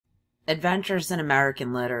Adventures in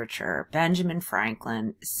American Literature, Benjamin Franklin,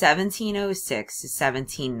 1706 to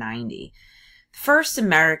 1790. The first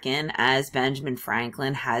American, as Benjamin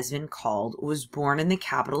Franklin has been called, was born in the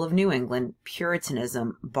capital of New England,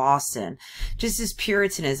 Puritanism, Boston, just as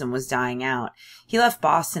Puritanism was dying out. He left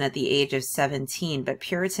Boston at the age of 17, but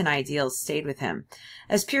Puritan ideals stayed with him.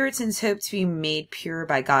 As Puritans hoped to be made pure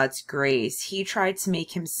by God's grace, he tried to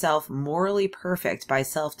make himself morally perfect by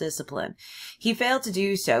self-discipline. He failed to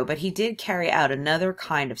do so, but he did carry out another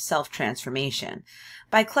kind of self-transformation.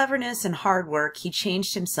 By cleverness and hard work, he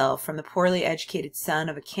changed himself from the poorly educated son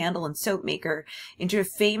of a candle and soap maker into a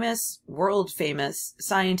famous, world-famous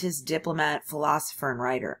scientist, diplomat, philosopher, and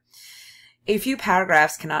writer. A few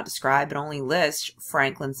paragraphs cannot describe but only list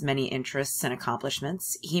Franklin's many interests and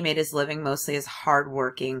accomplishments. He made his living mostly as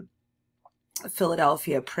hard-working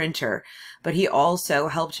Philadelphia printer, but he also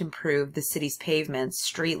helped improve the city's pavements,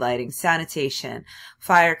 street lighting, sanitation,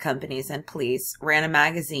 fire companies, and police, ran a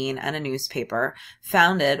magazine and a newspaper,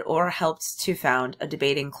 founded or helped to found a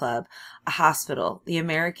debating club, a hospital, the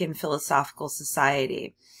American Philosophical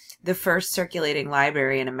Society, the first circulating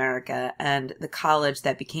library in America, and the college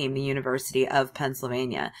that became the University of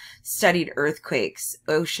Pennsylvania, studied earthquakes,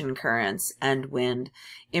 ocean currents, and wind,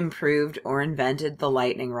 improved or invented the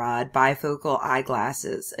lightning rod, bifocal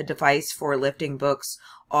eyeglasses, a device for lifting books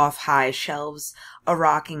off high shelves, a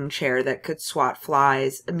rocking chair that could swat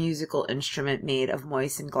flies, a musical instrument made of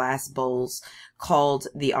moistened glass bowls called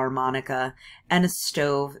the harmonica, and a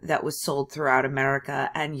stove that was sold throughout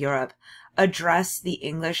America and Europe, addressed the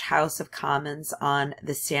English House of Commons on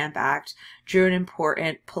the Stamp Act, drew an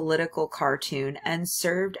important political cartoon, and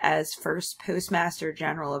served as first Postmaster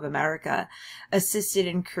General of America, assisted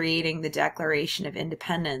in creating the Declaration of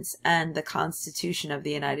Independence and the Constitution of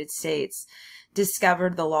the United States,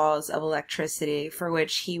 discovered the laws of electricity, for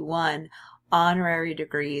which he won honorary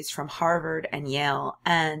degrees from Harvard and Yale,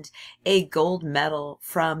 and a gold medal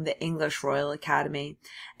from the English Royal Academy,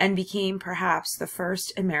 and became perhaps the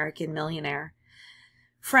first American millionaire.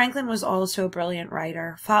 Franklin was also a brilliant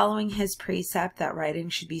writer. Following his precept that writing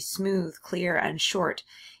should be smooth, clear, and short,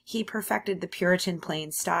 he perfected the Puritan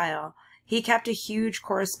plain style. He kept a huge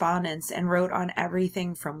correspondence and wrote on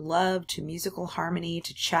everything from love to musical harmony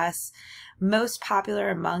to chess. Most popular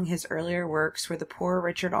among his earlier works were the Poor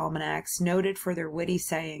Richard Almanacs, noted for their witty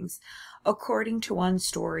sayings. According to one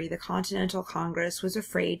story, the Continental Congress was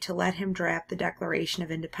afraid to let him draft the Declaration of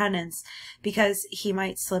Independence because he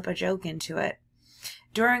might slip a joke into it.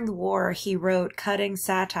 During the war, he wrote cutting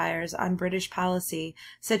satires on British policy,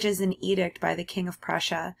 such as an edict by the King of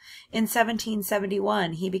Prussia. In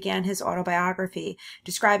 1771, he began his autobiography,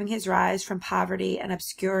 describing his rise from poverty and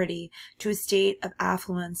obscurity to a state of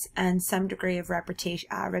affluence and some degree of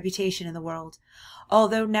reputation in the world.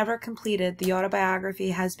 Although never completed, the autobiography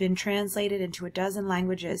has been translated into a dozen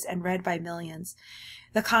languages and read by millions.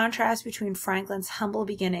 The contrast between Franklin's humble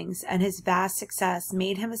beginnings and his vast success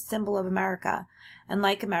made him a symbol of America, and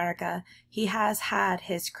like America, he has had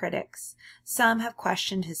his critics. Some have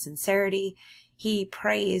questioned his sincerity. He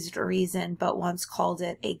praised reason, but once called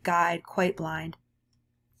it a guide quite blind.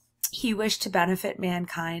 He wished to benefit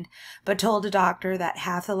mankind, but told a doctor that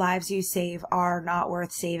half the lives you save are not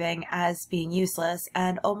worth saving as being useless,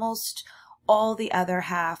 and almost all the other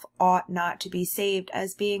half ought not to be saved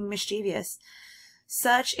as being mischievous.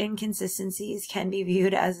 Such inconsistencies can be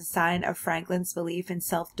viewed as a sign of Franklin's belief in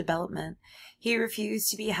self-development. He refused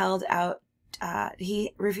to be held to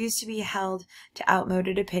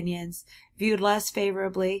outmoded opinions. Viewed less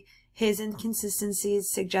favorably, his inconsistencies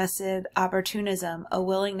suggested opportunism, a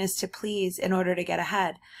willingness to please in order to get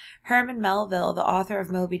ahead. Herman Melville, the author of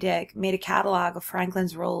Moby Dick, made a catalog of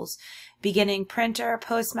Franklin's roles, beginning printer,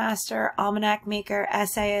 postmaster, almanac maker,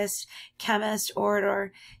 essayist, chemist,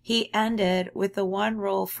 orator. He ended with the one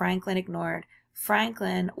role Franklin ignored.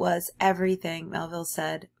 Franklin was everything, Melville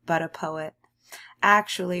said, but a poet.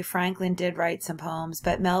 Actually, Franklin did write some poems,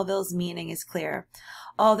 but Melville's meaning is clear.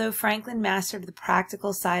 Although Franklin mastered the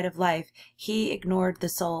practical side of life, he ignored the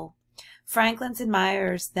soul. Franklin's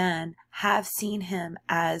admirers then have seen him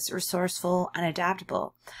as resourceful and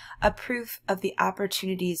adaptable, a proof of the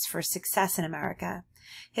opportunities for success in America.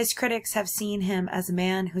 His critics have seen him as a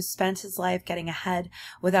man who spent his life getting ahead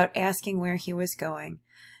without asking where he was going.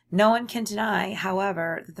 No one can deny,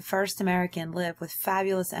 however, that the first American lived with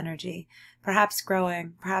fabulous energy, perhaps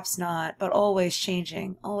growing, perhaps not, but always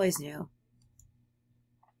changing, always new.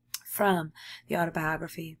 From the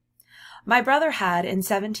Autobiography. My brother had, in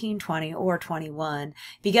 1720 or 21,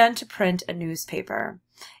 begun to print a newspaper.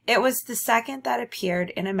 It was the second that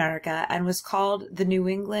appeared in America and was called the New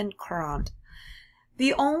England Courant.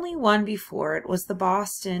 The only one before it was the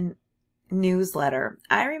Boston newsletter.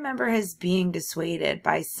 I remember his being dissuaded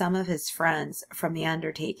by some of his friends from the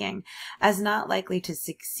undertaking as not likely to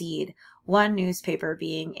succeed, one newspaper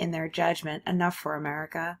being, in their judgment, enough for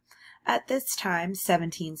America. At this time,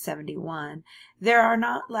 1771, there are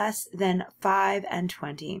not less than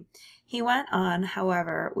 25. He went on,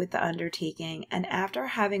 however, with the undertaking, and after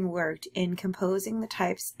having worked in composing the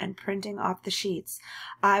types and printing off the sheets,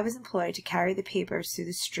 I was employed to carry the papers through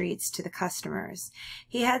the streets to the customers.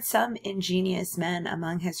 He had some ingenious men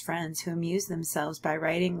among his friends who amused themselves by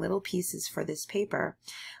writing little pieces for this paper,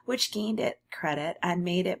 which gained it credit and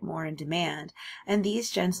made it more in demand, and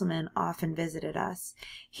these gentlemen often visited us.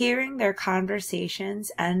 Hearing their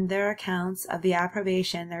conversations and their accounts of the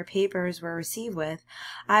approbation their papers were received with,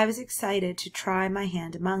 I was excited to try my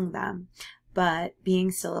hand among them, but,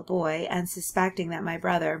 being still a boy, and suspecting that my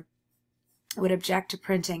brother would object to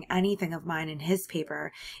printing anything of mine in his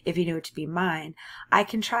paper if he knew it to be mine, I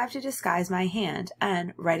contrived to disguise my hand,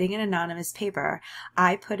 and, writing an anonymous paper,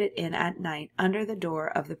 I put it in at night under the door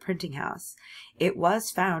of the printing house. It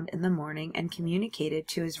was found in the morning and communicated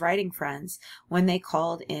to his writing friends when they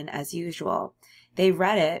called in as usual. They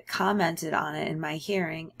read it, commented on it in my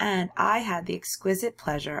hearing, and I had the exquisite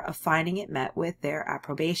pleasure of finding it met with their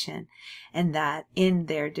approbation, and that, in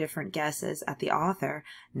their different guesses at the author,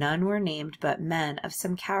 none were named but men of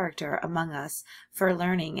some character among us for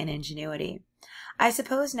learning and ingenuity. I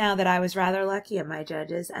suppose now that I was rather lucky in my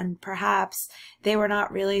judges, and perhaps they were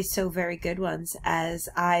not really so very good ones as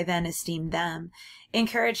I then esteemed them.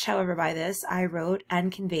 Encouraged, however, by this, I wrote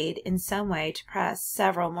and conveyed in some way to press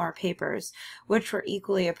several more papers, which were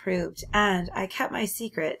equally approved, and I kept my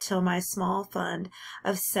secret till my small fund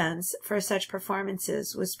of cents for such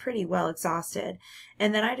performances was pretty well exhausted,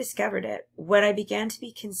 and then I discovered it, when I began to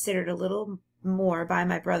be considered a little more by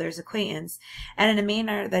my brother's acquaintance, and in a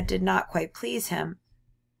manner that did not quite please him,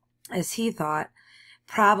 as he thought,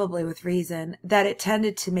 probably with reason, that it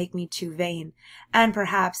tended to make me too vain, and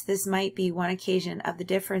perhaps this might be one occasion of the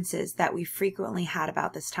differences that we frequently had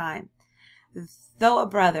about this time. Though a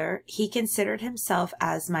brother, he considered himself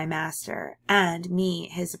as my master, and me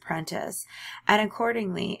his apprentice, and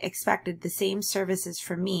accordingly expected the same services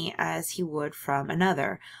from me as he would from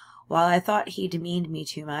another, while I thought he demeaned me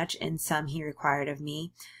too much in some he required of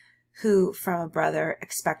me, who from a brother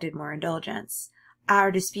expected more indulgence. Our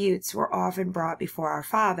disputes were often brought before our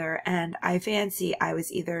father, and I fancy I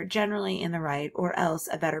was either generally in the right or else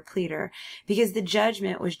a better pleader, because the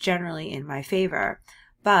judgment was generally in my favor.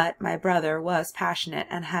 But my brother was passionate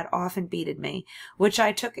and had often beaten me, which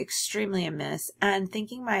I took extremely amiss, and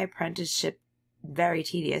thinking my apprenticeship very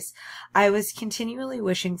tedious, I was continually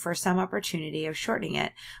wishing for some opportunity of shortening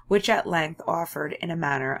it, which at length offered in a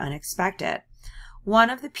manner unexpected. One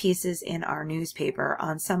of the pieces in our newspaper,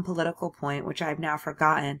 on some political point which I have now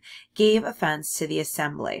forgotten, gave offense to the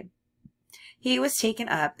Assembly. He was taken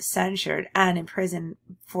up, censured, and imprisoned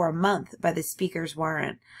for a month by the Speaker's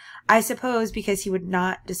warrant, I suppose because he would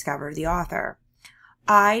not discover the author.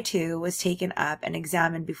 I, too, was taken up and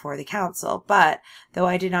examined before the council, but, though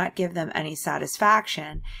I did not give them any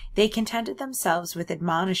satisfaction, they contented themselves with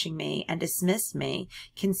admonishing me and dismissed me,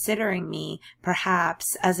 considering me,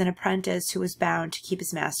 perhaps, as an apprentice who was bound to keep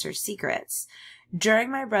his master's secrets. During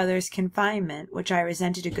my brother's confinement, which I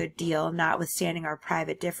resented a good deal, notwithstanding our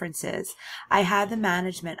private differences, I had the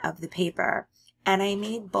management of the paper, and I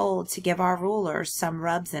made bold to give our rulers some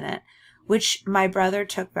rubs in it, which my brother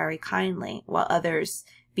took very kindly, while others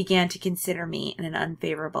began to consider me in an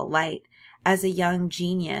unfavorable light, as a young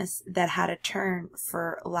genius that had a turn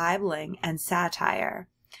for libeling and satire.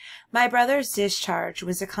 My brother's discharge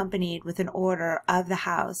was accompanied with an order of the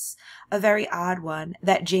House, a very odd one,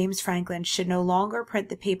 that James Franklin should no longer print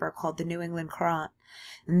the paper called the New England Courant.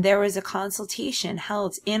 There was a consultation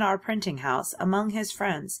held in our printing house among his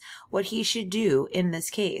friends what he should do in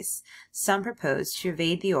this case. Some proposed to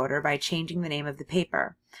evade the order by changing the name of the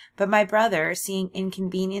paper, but my brother, seeing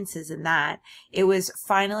inconveniences in that, it was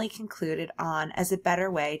finally concluded on as a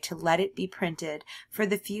better way to let it be printed for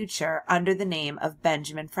the future under the name of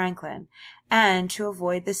Benjamin Franklin, and to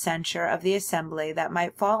avoid the censure of the Assembly that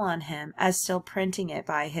might fall on him as still printing it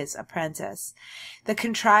by his apprentice. The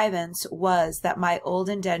contrivance was that my old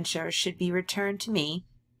indenture should be returned to me,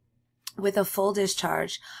 with a full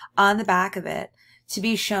discharge on the back of it, to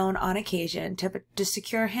be shown on occasion to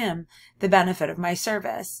secure him the benefit of my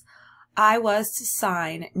service. I was to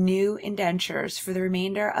sign new indentures for the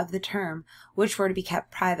remainder of the term, which were to be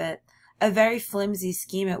kept private. A very flimsy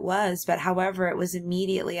scheme it was, but however it was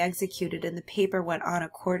immediately executed, and the paper went on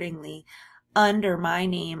accordingly under my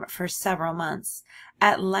name for several months.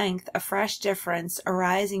 at length a fresh difference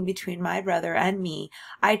arising between my brother and me,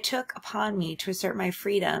 I took upon me to assert my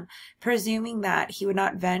freedom, presuming that he would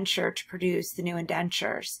not venture to produce the new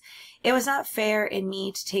indentures. It was not fair in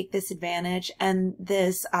me to take this advantage, and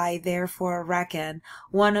this I therefore reckon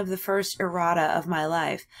one of the first errata of my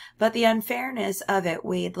life. But the unfairness of it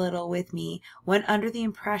weighed little with me, when under the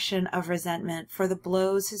impression of resentment for the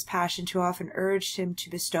blows his passion too often urged him to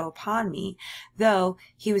bestow upon me, though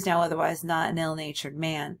he was now otherwise not an ill-natured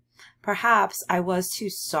man. Perhaps I was too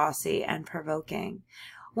saucy and provoking.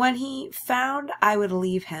 When he found I would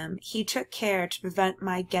leave him, he took care to prevent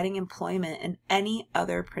my getting employment in any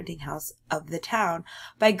other printing house of the town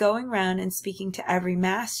by going round and speaking to every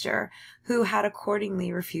master, who had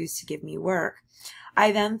accordingly refused to give me work.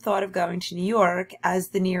 I then thought of going to New York as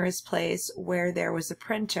the nearest place where there was a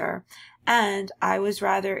printer, and I was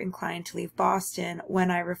rather inclined to leave Boston when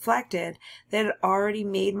I reflected that I had already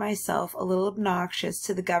made myself a little obnoxious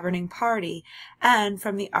to the governing party, and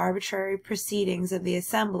from the arbitrary proceedings of the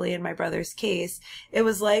Assembly in my brother's case, it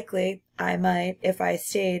was likely I might, if I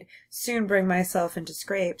stayed, soon bring myself into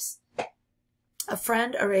scrapes. A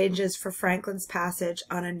friend arranges for Franklin's passage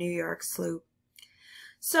on a New York sloop.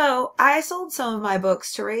 So I sold some of my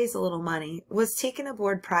books to raise a little money, was taken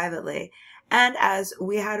aboard privately, and as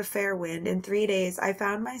we had a fair wind, in 3 days I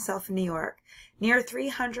found myself in New York, near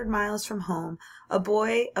 300 miles from home, a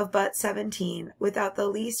boy of but 17, without the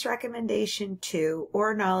least recommendation to,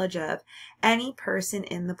 or knowledge of, any person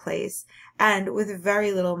in the place, and with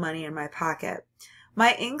very little money in my pocket.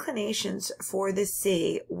 My inclinations for the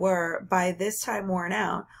sea were by this time worn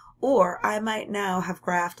out, or I might now have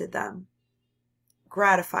gratified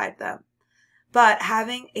them. But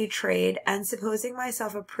having a trade, and supposing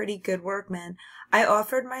myself a pretty good workman, I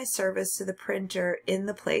offered my service to the printer in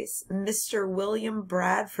the place, Mr. William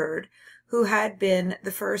Bradford, who had been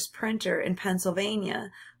the first printer in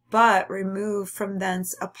Pennsylvania, but removed from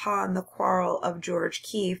thence upon the quarrel of George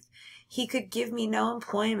Keith. He could give me no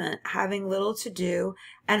employment, having little to do,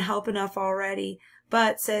 and help enough already.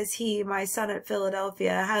 But, says he, my son at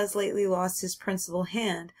Philadelphia has lately lost his principal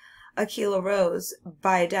hand, Aquila Rose,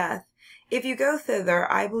 by death. If you go thither,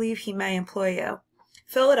 I believe he may employ you.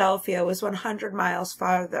 Philadelphia was 100 miles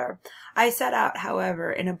farther. I set out,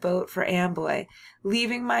 however, in a boat for Amboy,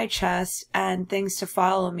 leaving my chest and things to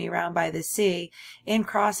follow me round by the sea. In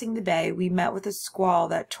crossing the bay, we met with a squall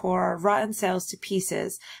that tore our rotten sails to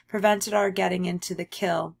pieces, prevented our getting into the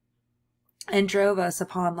Kill, and drove us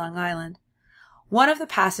upon Long Island. One of the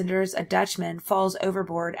passengers, a Dutchman, falls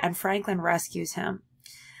overboard, and Franklin rescues him.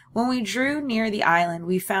 When we drew near the island,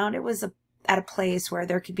 we found it was at a place where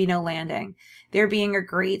there could be no landing, there being a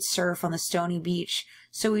great surf on the stony beach,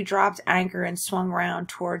 so we dropped anchor and swung round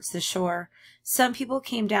towards the shore. Some people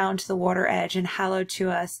came down to the water edge and hallooed to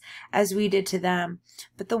us, as we did to them,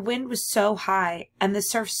 but the wind was so high, and the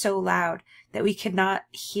surf so loud, that we could not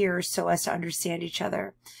hear so as to understand each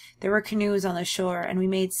other. There were canoes on the shore, and we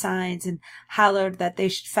made signs and hallooed that they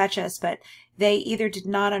should fetch us, but they either did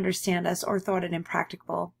not understand us or thought it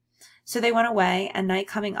impracticable. So they went away, and night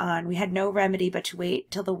coming on, we had no remedy but to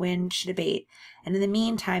wait till the wind should abate, and in the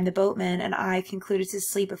meantime the boatman and I concluded to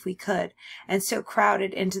sleep if we could, and so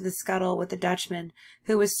crowded into the scuttle with the Dutchman,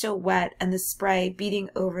 who was still wet, and the spray, beating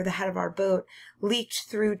over the head of our boat, leaked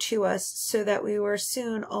through to us, so that we were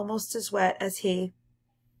soon almost as wet as he.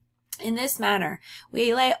 In this manner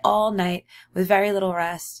we lay all night with very little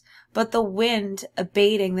rest, but the wind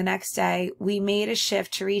abating the next day, we made a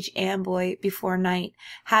shift to reach Amboy before night,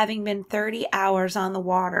 having been 30 hours on the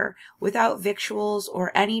water, without victuals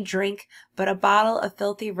or any drink but a bottle of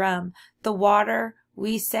filthy rum, the water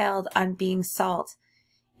we sailed on being salt.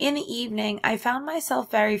 In the evening I found myself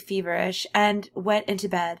very feverish, and went into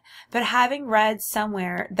bed, but having read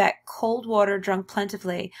somewhere that cold water drunk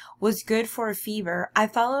plentifully was good for a fever, I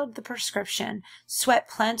followed the prescription, sweat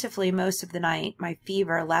plentifully most of the night, my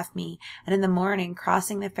fever left me, and in the morning,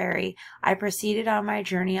 crossing the ferry, I proceeded on my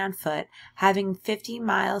journey on foot, having 50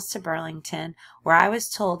 miles to Burlington, where I was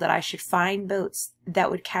told that I should find boats that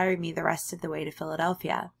would carry me the rest of the way to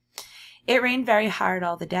Philadelphia. It rained very hard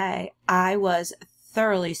all the day. I was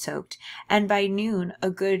thoroughly soaked, and by noon a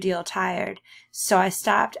good deal tired, so I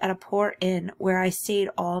stopped at a poor inn, where I stayed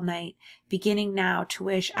all night, beginning now to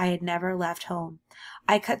wish I had never left home.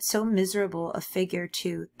 I cut so miserable a figure,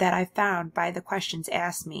 too, that I found, by the questions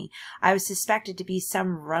asked me, I was suspected to be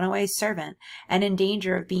some runaway servant, and in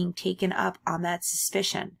danger of being taken up on that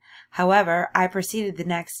suspicion. However, I proceeded the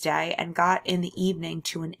next day, and got in the evening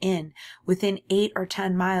to an inn within 8 or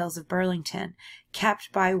 10 miles of Burlington,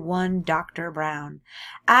 kept by one Dr. Brown.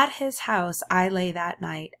 At his house I lay that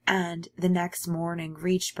night, and the next morning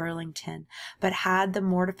reached Burlington, but had the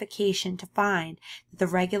mortification to find that the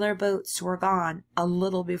regular boats were gone a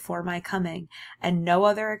little before my coming, and no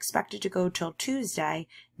other expected to go till Tuesday,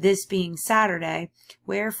 this being Saturday,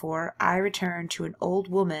 wherefore I returned to an old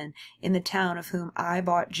woman in the town of whom I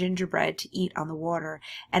bought gingerbread to eat on the water,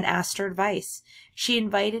 and asked her advice. She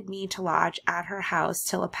invited me to lodge at her house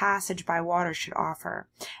till a passage by water should offer,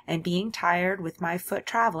 and being tired with my foot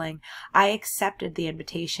traveling, I accepted the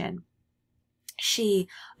invitation. She,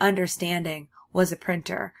 understanding, was a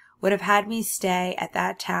printer, would have had me stay at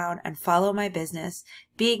that town and follow my business,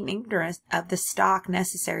 being ignorant of the stock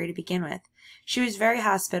necessary to begin with. She was very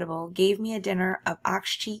hospitable, gave me a dinner of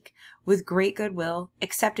ox cheek with great goodwill,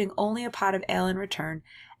 accepting only a pot of ale in return,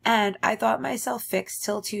 and I thought myself fixed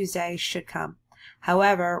till Tuesday should come.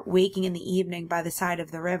 However, waking in the evening by the side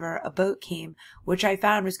of the river, a boat came, which I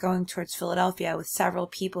found was going towards Philadelphia with several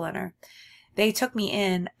people in her. They took me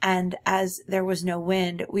in, and as there was no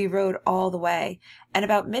wind, we rowed all the way, and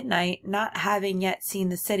about midnight, not having yet seen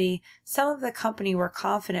the city, some of the company were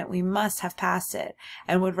confident we must have passed it,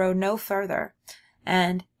 and would row no further,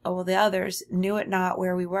 and all the others knew it not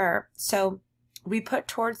where we were. So we put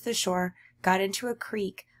towards the shore, got into a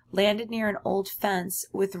creek, landed near an old fence,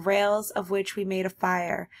 with rails of which we made a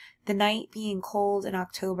fire, the night being cold in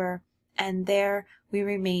October, and there we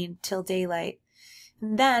remained till daylight.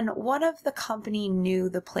 Then one of the company knew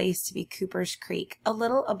the place to be Cooper's Creek, a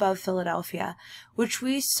little above Philadelphia, which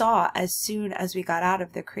we saw as soon as we got out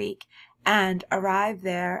of the creek, and arrived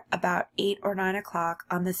there about 8 or 9 o'clock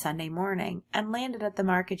on the Sunday morning, and landed at the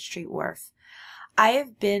Market Street wharf. I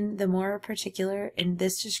have been the more particular in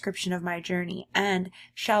this description of my journey, and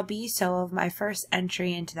shall be so of my first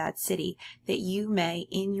entry into that city, that you may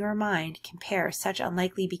in your mind compare such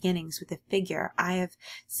unlikely beginnings with the figure I have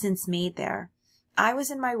since made there. I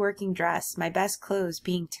was in my working dress, my best clothes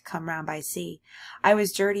being to come round by sea. I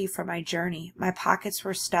was dirty from my journey. My pockets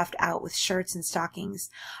were stuffed out with shirts and stockings.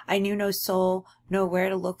 I knew no soul, nor where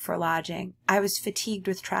to look for lodging. I was fatigued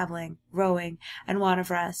with travelling, rowing, and want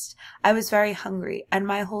of rest. I was very hungry, and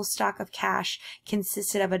my whole stock of cash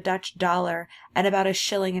consisted of a Dutch dollar and about a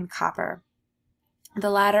shilling in copper. The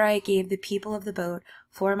latter I gave the people of the boat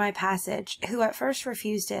for my passage, who at first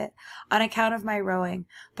refused it, on account of my rowing,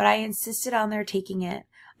 but I insisted on their taking it,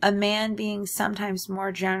 a man being sometimes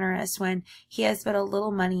more generous when he has but a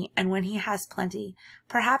little money and when he has plenty,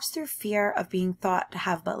 perhaps through fear of being thought to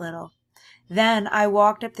have but little. Then I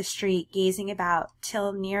walked up the street, gazing about,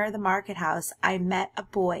 till near the market-house I met a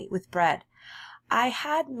boy with bread. I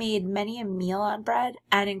had made many a meal on bread,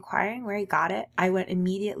 and inquiring where he got it, I went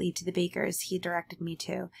immediately to the baker's he directed me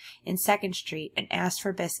to, in Second Street, and asked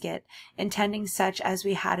for biscuit, intending such as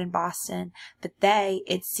we had in Boston, but they,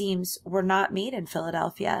 it seems, were not made in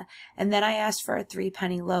Philadelphia, and then I asked for a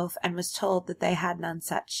 3-penny loaf, and was told that they had none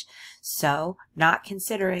such. So, not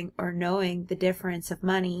considering or knowing the difference of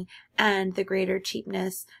money, and the greater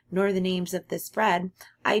cheapness, nor the names of this bread,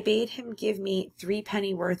 I bade him give me 3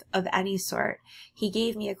 penny worth of any sort. He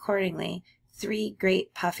gave me accordingly 3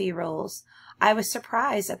 great puffy rolls. I was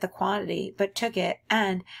surprised at the quantity, but took it,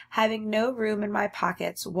 and, having no room in my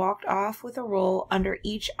pockets, walked off with a roll under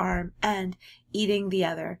each arm, and eating the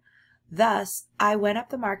other. Thus I went up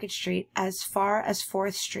the Market Street as far as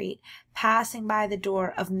 4th Street, passing by the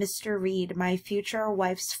door of Mr. Reed, my future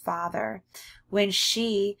wife's father, when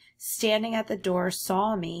she, standing at the door,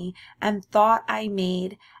 saw me, and thought I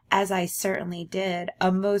made, as I certainly did, a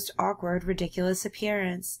most awkward, ridiculous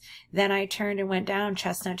appearance. Then I turned and went down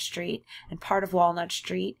Chestnut Street and part of Walnut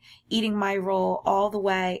Street, eating my roll all the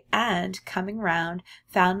way, and, coming round,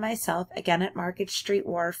 found myself again at Market Street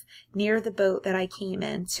wharf, near the boat that I came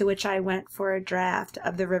in, to which I went for a draught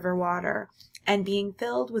of the river water, and being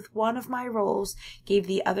filled with one of my rolls, gave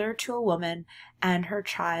the other to a woman and her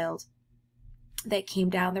child that came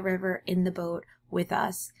down the river in the boat with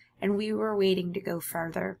us, and we were waiting to go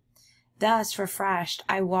further. Thus refreshed,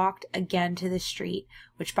 I walked again to the street,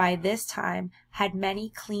 which by this time had many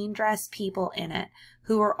clean-dressed people in it,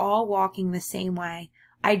 who were all walking the same way.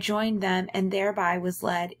 I joined them, and thereby was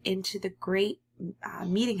led into the great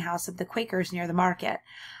meeting-house of the Quakers near the market.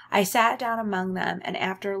 I sat down among them, and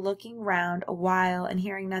after looking round a while and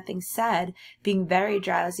hearing nothing said, being very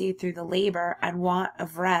drowsy through the labor and want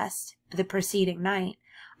of rest the preceding night,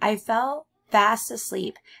 I fell fast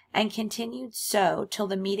asleep, and continued so till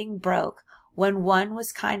the meeting broke, when one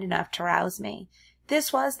was kind enough to rouse me.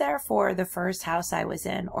 This was, therefore, the first house I was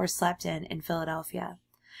in, or slept in Philadelphia.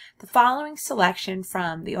 The following selection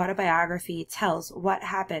from the Autobiography tells what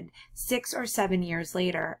happened 6 or 7 years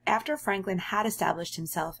later, after Franklin had established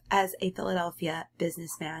himself as a Philadelphia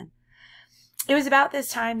businessman. It was about this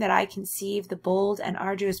time that I conceived the bold and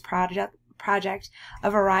arduous project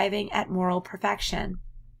of arriving at moral perfection.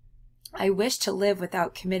 I wished to live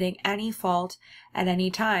without committing any fault at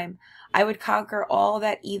any time. I would conquer all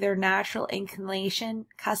that either natural inclination,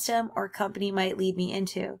 custom, or company might lead me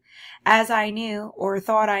into, as I knew, or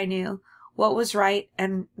thought I knew, what was right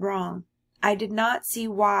and wrong. I did not see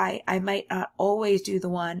why I might not always do the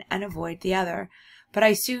one and avoid the other, but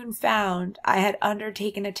I soon found I had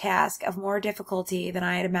undertaken a task of more difficulty than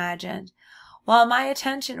I had imagined. While my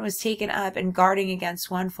attention was taken up in guarding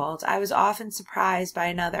against one fault, I was often surprised by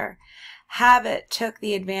another. Habit took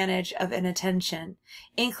the advantage of inattention.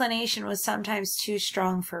 Inclination was sometimes too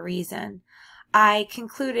strong for reason. I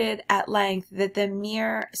concluded at length that the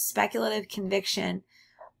mere speculative conviction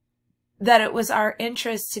that it was our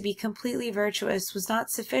interest to be completely virtuous was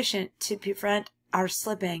not sufficient to prevent our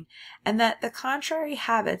slipping, and that the contrary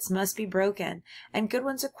habits must be broken and good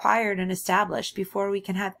ones acquired and established before we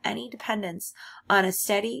can have any dependence on a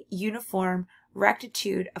steady, uniform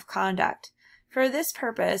rectitude of conduct. For this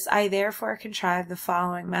purpose, I therefore contrived the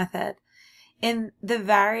following method. In the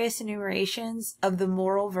various enumerations of the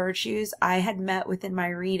moral virtues I had met with in my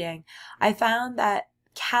reading, I found that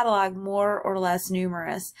catalog more or less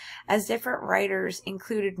numerous, as different writers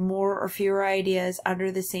included more or fewer ideas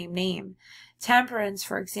under the same name. Temperance,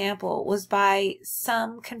 for example, was by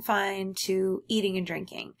some confined to eating and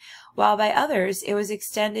drinking, while by others it was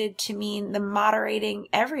extended to mean the moderating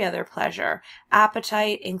every other pleasure,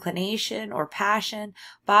 appetite, inclination, or passion,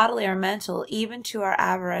 bodily or mental, even to our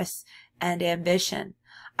avarice and ambition.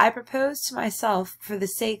 I proposed to myself, for the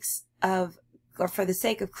sake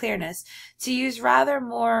of clearness, to use rather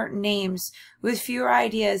more names with fewer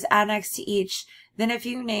ideas annexed to each than a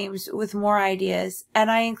few names with more ideas,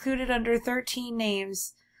 and I included under 13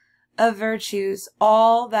 names of virtues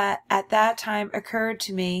all that at that time occurred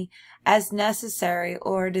to me as necessary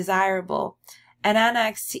or desirable, and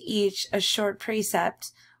annexed to each a short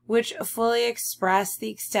precept, which fully expressed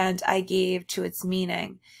the extent I gave to its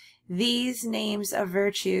meaning. These names of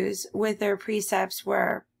virtues, with their precepts,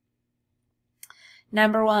 were: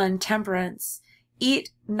 Number 1, temperance.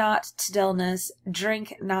 Eat not to dullness,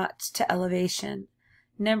 drink not to elevation.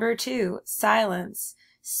 Number 2, silence.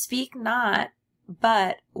 Speak not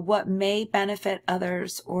but what may benefit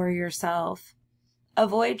others or yourself.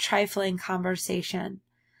 Avoid trifling conversation.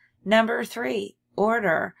 Number 3,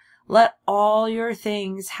 order. Let all your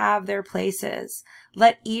things have their places.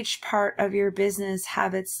 Let each part of your business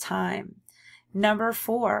have its time. Number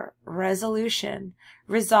 4, resolution.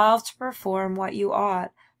 Resolve to perform what you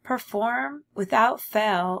ought. Perform without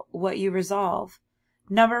fail what you resolve.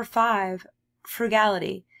 Number 5,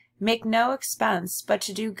 frugality. Make no expense but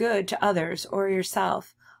to do good to others or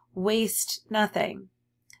yourself. Waste nothing.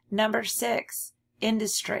 Number 6,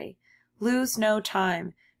 industry. Lose no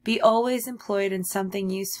time. Be always employed in something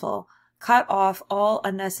useful. Cut off all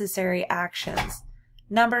unnecessary actions.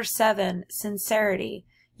 Number 7, sincerity.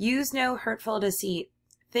 Use no hurtful deceit.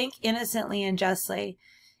 Think innocently and justly.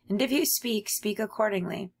 And if you speak, speak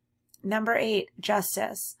accordingly. Number 8,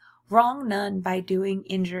 justice. Wrong none by doing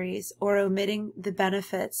injuries or omitting the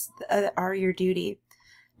benefits that are your duty.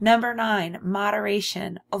 Number 9,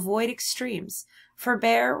 moderation. Avoid extremes.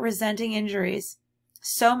 Forbear resenting injuries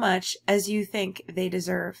so much as you think they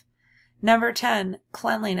deserve. Number 10,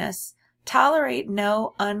 cleanliness. Tolerate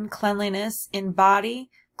no uncleanliness in body,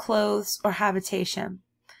 clothes, or habitation.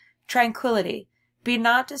 Tranquility. Be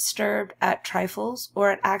not disturbed at trifles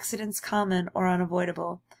or at accidents common or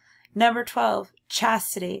unavoidable. Number 12,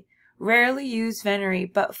 chastity. Rarely use venery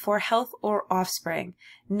but for health or offspring,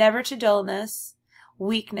 never to dullness,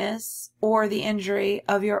 weakness, or the injury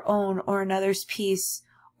of your own or another's peace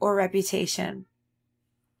or reputation.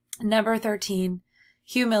 Number 13,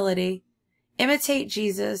 humility. Imitate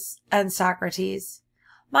Jesus and Socrates.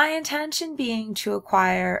 My intention being to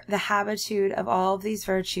acquire the habitude of all of these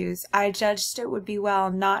virtues, I judged it would be well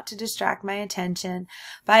not to distract my attention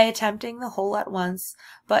by attempting the whole at once,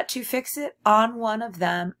 but to fix it on one of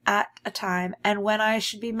them at a time, and when I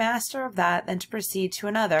should be master of that, then to proceed to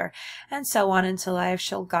another, and so on until I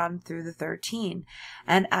shall gone through the 13.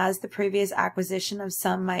 And as the previous acquisition of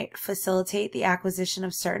some might facilitate the acquisition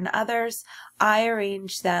of certain others, I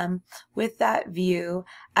arranged them with that view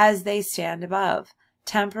as they stand above.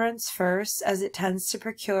 Temperance first, as it tends to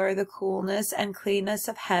procure the coolness and cleanness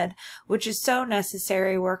of head which is so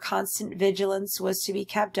necessary where constant vigilance was to be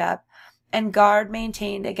kept up, and guard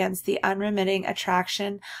maintained against the unremitting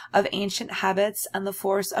attraction of ancient habits and the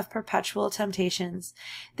force of perpetual temptations.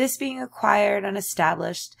 This being acquired and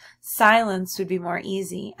established, silence would be more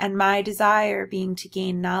easy, and my desire being to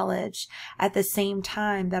gain knowledge at the same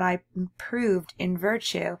time that I improved in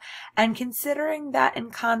virtue, and considering that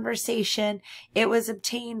in conversation it was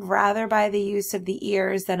obtained rather by the use of the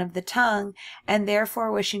ears than of the tongue, and therefore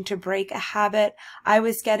wishing to break a habit I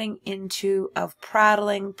was getting into of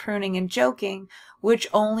prattling, pruning, and joking, which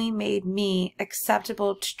only made me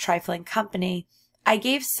acceptable to trifling company, I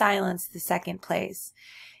gave silence the second place.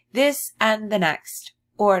 This and the next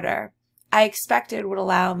order I expected would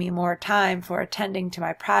allow me more time for attending to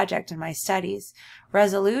my project and my studies.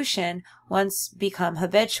 Resolution, once become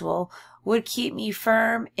habitual, would keep me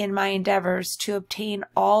firm in my endeavors to obtain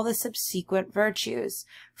all the subsequent virtues.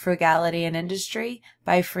 Frugality and industry,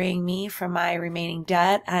 by freeing me from my remaining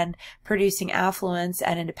debt and producing affluence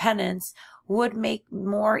and independence, would make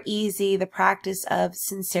more easy the practice of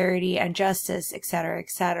sincerity and justice, etc.,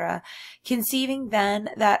 etc. Conceiving then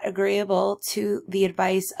that agreeable to the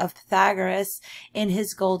advice of Pythagoras in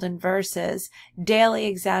his golden verses, daily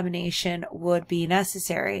examination would be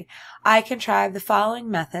necessary, I contrived the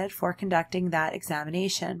following method for conducting that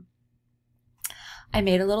examination. I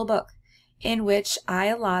made a little book, in which I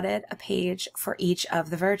allotted a page for each of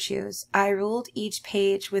the virtues. I ruled each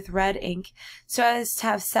page with red ink so as to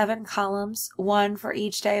have 7 columns, 1 for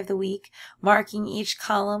each day of the week, marking each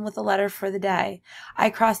column with a letter for the day. I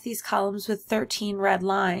crossed these columns with 13 red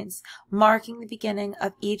lines, marking the beginning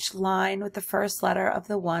of each line with the first letter of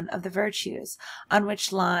the one of the virtues, on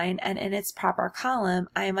which line and in its proper column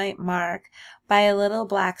I might mark by a little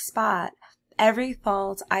black spot every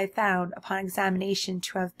fault I found upon examination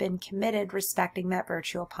to have been committed respecting that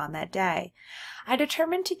virtue upon that day. I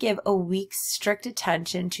determined to give a week's strict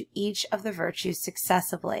attention to each of the virtues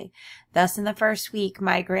successively. Thus, in the first week,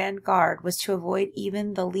 my grand guard was to avoid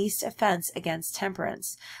even the least offense against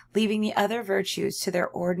temperance, leaving the other virtues to their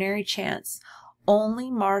ordinary chance,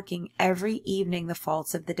 only marking every evening the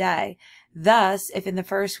faults of the day. Thus, if in the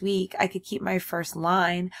first week I could keep my first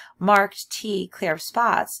line marked T, clear of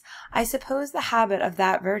spots, I suppose the habit of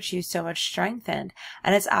that virtue so much strengthened,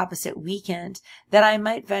 and its opposite weakened, that I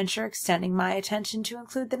might venture extending my attention to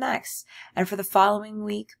include the next, and for the following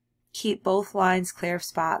week keep both lines clear of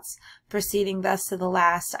spots. Proceeding thus to the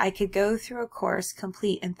last, I could go through a course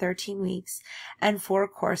complete in 13 weeks, and 4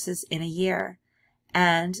 courses in a year.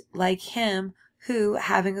 And, like him who,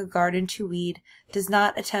 having a garden to weed, does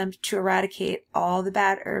not attempt to eradicate all the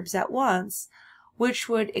bad herbs at once, which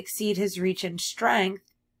would exceed his reach and strength,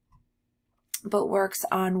 but works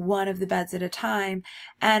on one of the beds at a time,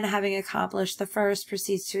 and having accomplished the first,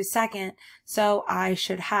 proceeds to a second, so I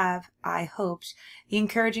should have, I hoped, the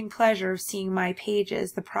encouraging pleasure of seeing my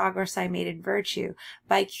pages the progress I made in virtue,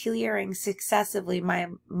 by clearing successively my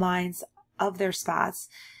lines of their spots,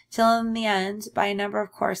 till in the end, by a number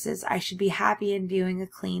of courses, I should be happy in viewing a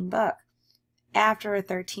clean book, after a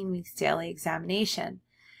 13 weeks daily examination.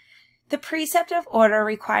 The precept of order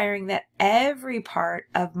requiring that every part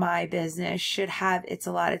of my business should have its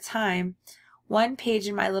allotted time, one page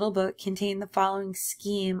in my little book contained the following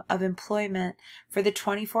scheme of employment for the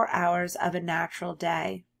 24 hours of a natural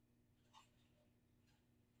day.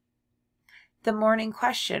 The morning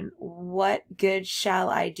question, what good shall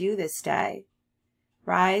I do this day?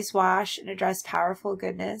 Rise, wash, and address powerful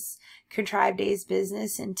goodness, contrive day's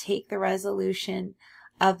business, and take the resolution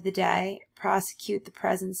of the day, prosecute the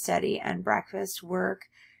present study and breakfast, work,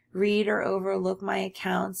 read or overlook my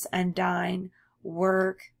accounts, and dine,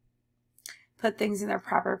 work, put things in their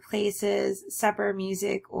proper places, supper,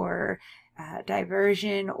 music, or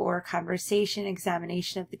diversion, or conversation,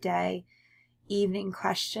 examination of the day, evening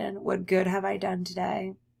question, what good have I done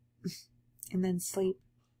today? And then sleep.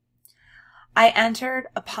 I entered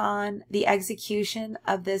upon the execution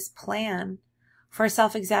of this plan for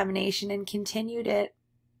self-examination and continued it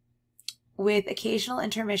with occasional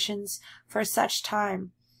intermissions for such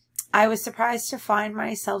time. I was surprised to find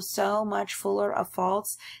myself so much fuller of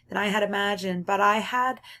faults than I had imagined, but I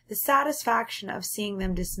had the satisfaction of seeing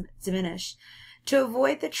them diminish. To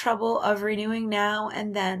avoid the trouble of renewing now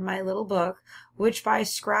and then my little book, which by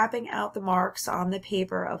scraping out the marks on the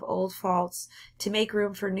paper of old faults to make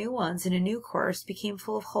room for new ones in a new course became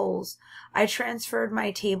full of holes, I transferred my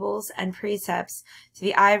tables and precepts to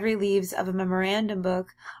the ivory leaves of a memorandum book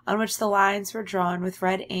on which the lines were drawn with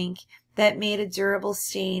red ink that made a durable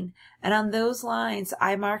stain, and on those lines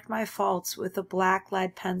I marked my faults with a black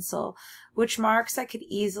lead pencil, which marks I could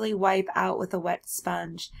easily wipe out with a wet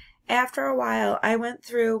sponge. After a while I went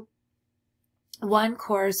through one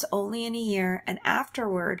course only in a year, and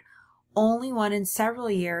afterward only one in several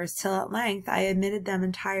years, till at length I omitted them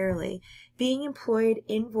entirely, being employed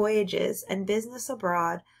in voyages and business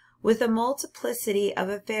abroad, with a multiplicity of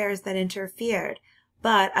affairs that interfered.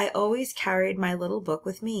 But I always carried my little book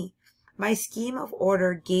with me. My scheme of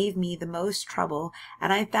order gave me the most trouble,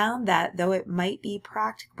 and I found that, though it might be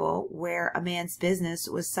practicable where a man's business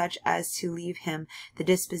was such as to leave him the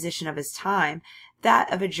disposition of his time,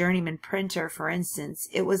 that of a journeyman printer, for instance,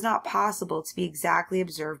 it was not possible to be exactly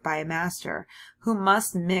observed by a master, who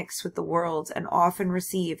must mix with the world and often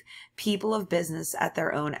receive people of business at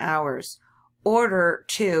their own hours. Order,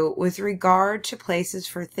 too, with regard to places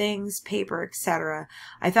for things, paper, etc.,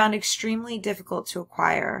 I found extremely difficult to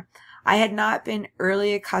acquire. I had not been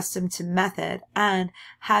early accustomed to method, and,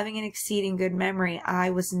 having an exceeding good memory,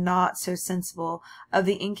 I was not so sensible of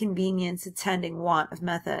the inconvenience attending want of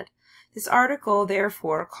method. This article,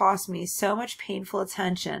 therefore, cost me so much painful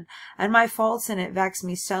attention, and my faults in it vexed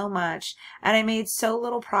me so much, and I made so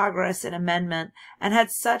little progress in amendment, and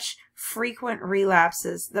had such frequent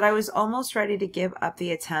relapses, that I was almost ready to give up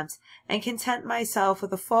the attempt, and content myself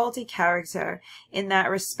with a faulty character in that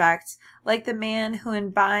respect, like the man who, in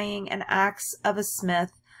buying an axe of a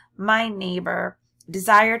smith, my neighbor,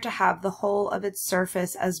 desired to have the whole of its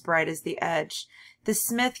surface as bright as the edge. The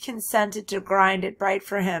smith consented to grind it bright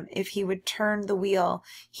for him if he would turn the wheel.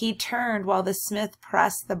 He turned, while the smith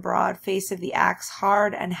pressed the broad face of the axe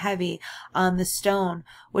hard and heavy on the stone,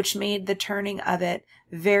 which made the turning of it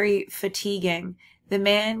very fatiguing. The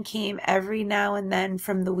man came every now and then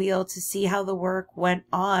from the wheel to see how the work went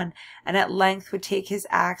on, and at length would take his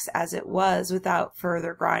axe as it was, without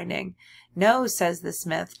further grinding. "No," says the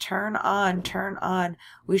smith, turn on,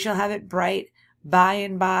 we shall have it bright by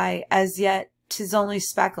and by, as yet 'tis only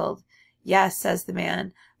speckled." "Yes," says the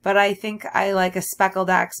man, "but I think I like a speckled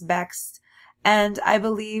axe best." And I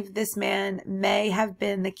believe this may have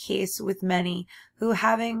been the case with many, who,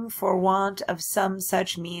 having, for want of some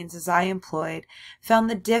such means as I employed, found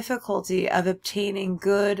the difficulty of obtaining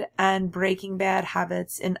good and breaking bad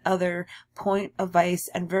habits in other point of vice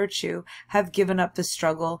and virtue, have given up the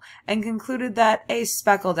struggle, and concluded that a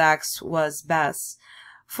speckled axe was best.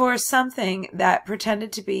 For something that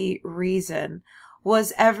pretended to be reason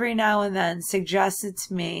was every now and then suggested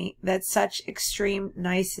to me, that such extreme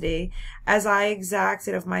nicety as I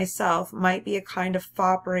exacted of myself might be a kind of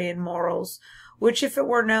foppery in morals, which, if it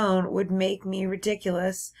were known, would make me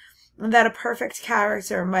ridiculous, and that a perfect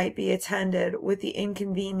character might be attended with the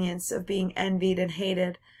inconvenience of being envied and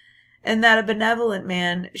hated, and that a benevolent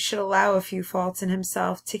man should allow a few faults in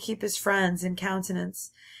himself to keep his friends in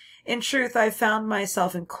countenance. In truth, I found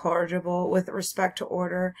myself incorrigible with respect to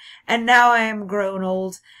order, and now I am grown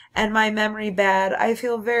old, and my memory bad, I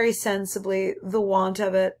feel very sensibly the want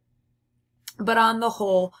of it. But on the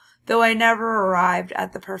whole, though I never arrived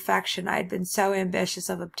at the perfection I had been so ambitious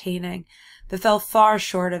of obtaining, but fell far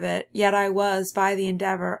short of it, yet I was, by the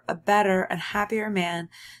endeavor, a better and happier man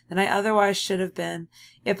than I otherwise should have been,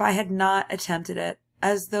 if I had not attempted it,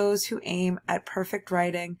 as those who aim at perfect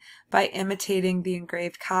writing by imitating the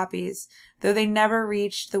engraved copies, though they never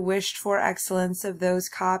reach the wished-for excellence of those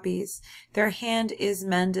copies, their hand is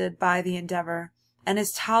mended by the endeavor, and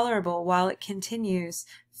is tolerable while it continues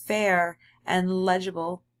fair and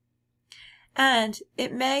legible. And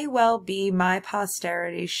it may well be my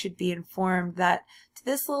posterity should be informed that to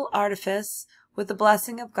this little artifice, with the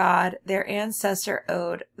blessing of God, their ancestor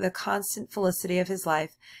owed the constant felicity of his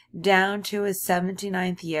life, down to his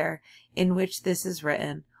 79th year, in which this is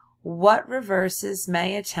written. What reverses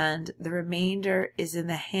may attend, the remainder is in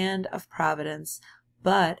the hand of Providence,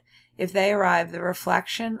 but if they arrive, the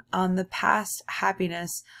reflection on the past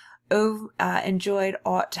happiness enjoyed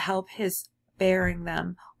ought to help his bearing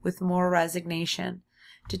them with more resignation.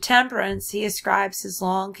 To temperance he ascribes his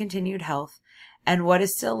long-continued health, and what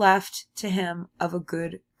is still left to him of a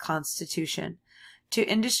good constitution. To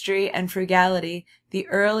industry and frugality, the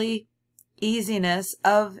early easiness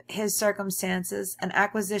of his circumstances, and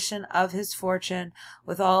acquisition of his fortune,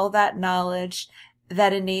 with all that knowledge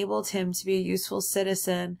that enabled him to be a useful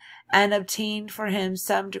citizen, and obtained for him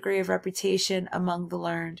some degree of reputation among the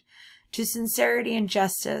learned. To sincerity and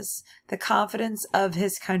justice, the confidence of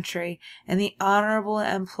his country, and the honorable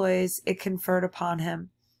employs it conferred upon him,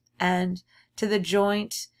 and to the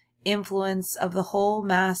joint influence of the whole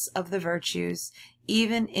mass of the virtues,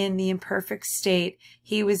 even in the imperfect state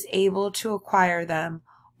he was able to acquire them,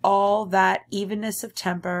 all that evenness of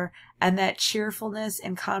temper and that cheerfulness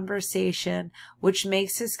in conversation which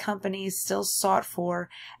makes his company still sought for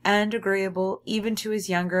and agreeable even to his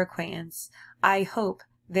younger acquaintance. I hope,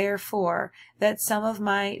 therefore, that some of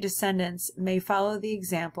my descendants may follow the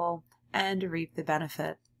example and reap the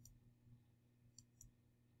benefit.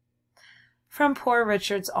 From Poor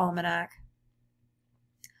Richard's Almanac.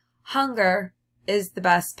 Hunger is the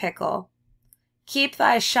best pickle. Keep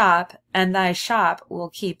thy shop, and thy shop will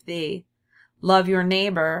keep thee. Love your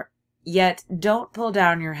neighbor, yet don't pull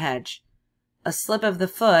down your hedge. A slip of the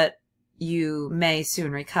foot you may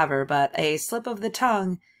soon recover, but a slip of the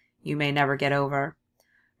tongue you may never get over.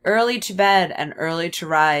 Early to bed and early to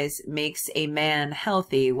rise makes a man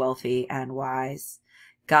healthy, wealthy, and wise.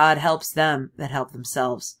 God helps them that help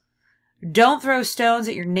themselves. Don't throw stones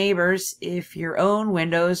at your neighbors if your own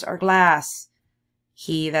windows are glass.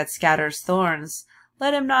 He that scatters thorns,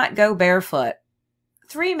 let him not go barefoot.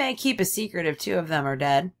 3 may keep a secret if 2 of them are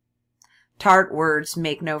dead. Tart words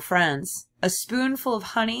make no friends. A spoonful of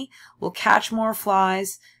honey will catch more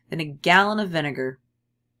flies than a gallon of vinegar.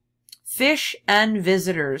 Fish and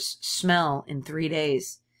visitors smell in 3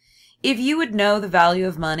 days. If you would know the value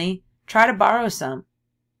of money, try to borrow some.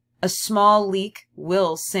 A small leak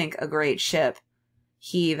will sink a great ship.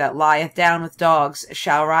 He that lieth down with dogs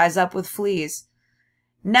shall rise up with fleas.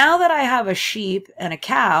 Now that I have a sheep and a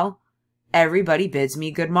cow, everybody bids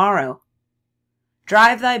me good morrow.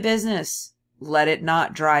 Drive thy business, let it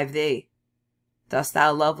not drive thee. Dost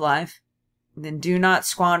thou love life? Then do not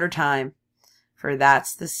squander time, for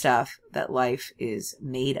that's the stuff that life is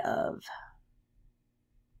made of.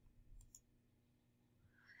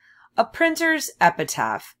 A Printer's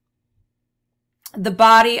Epitaph. The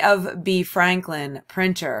body of B. Franklin,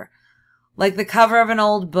 printer, like the cover of an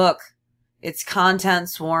old book, its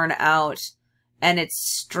contents worn out, and it's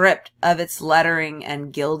stripped of its lettering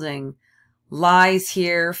and gilding, lies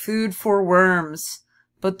here food for worms,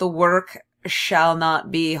 but the work shall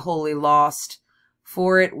not be wholly lost,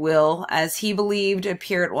 for it will, as he believed,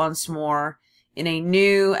 appear at once more, in a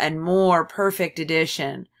new and more perfect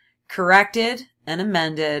edition, corrected and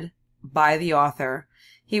amended by the author.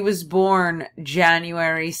 He was born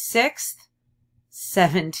January 6th,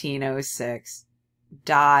 1706,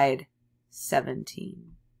 died 17.